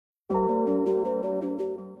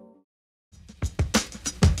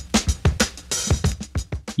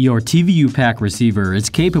Your TVU Pack receiver is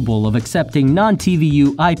capable of accepting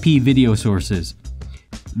non-TVU IP video sources.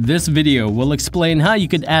 This video will explain how you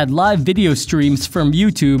could add live video streams from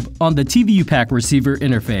YouTube on the TVU Pack receiver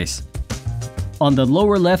interface. On the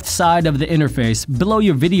lower left side of the interface, below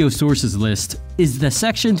your video sources list, is the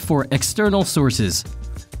section for external sources.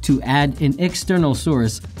 To add an external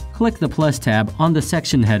source, click the plus tab on the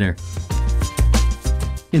section header.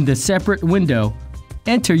 In the separate window,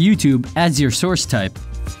 enter YouTube as your source type.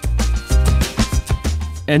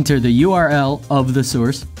 Enter the URL of the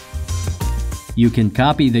source. You can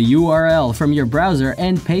copy the URL from your browser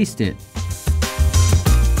and paste it.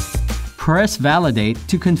 Press Validate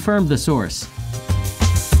to confirm the source.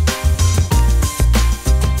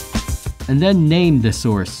 And then name the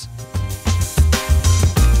source.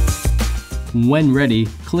 When ready,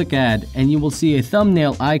 click Add and you will see a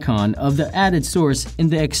thumbnail icon of the added source in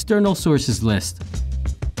the external sources list.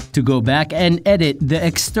 To go back and edit the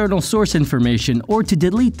external source information or to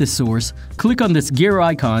delete the source, click on this gear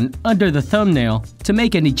icon under the thumbnail to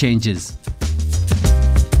make any changes.